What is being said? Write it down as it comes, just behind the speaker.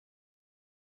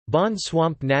Bond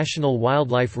Swamp National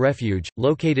Wildlife Refuge,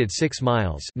 located 6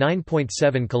 miles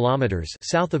 (9.7 kilometers)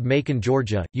 south of Macon,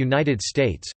 Georgia, United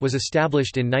States, was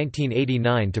established in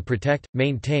 1989 to protect,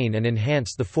 maintain and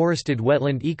enhance the forested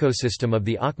wetland ecosystem of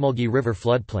the Ocmulgee River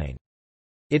floodplain.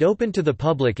 It opened to the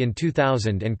public in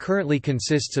 2000 and currently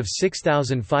consists of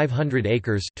 6,500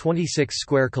 acres (26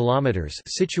 square kilometers)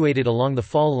 situated along the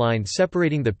fall line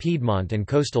separating the Piedmont and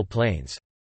coastal plains.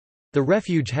 The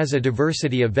refuge has a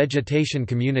diversity of vegetation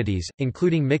communities,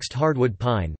 including mixed hardwood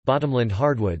pine, bottomland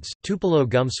hardwoods, Tupelo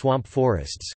gum swamp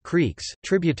forests, creeks,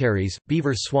 tributaries,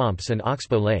 beaver swamps and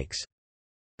oxbow lakes.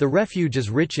 The refuge is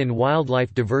rich in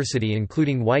wildlife diversity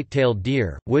including white-tailed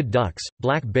deer, wood ducks,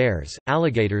 black bears,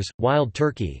 alligators, wild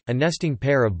turkey, a nesting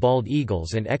pair of bald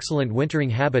eagles and excellent wintering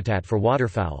habitat for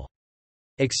waterfowl.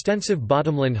 Extensive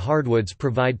bottomland hardwoods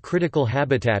provide critical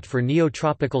habitat for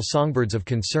neotropical songbirds of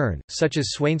concern, such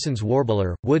as Swainson's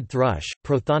warbler, wood thrush,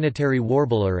 prothonotary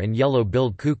warbler and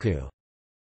yellow-billed cuckoo.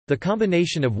 The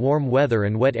combination of warm weather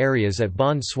and wet areas at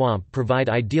Bond Swamp provide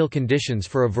ideal conditions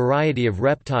for a variety of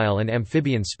reptile and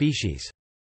amphibian species.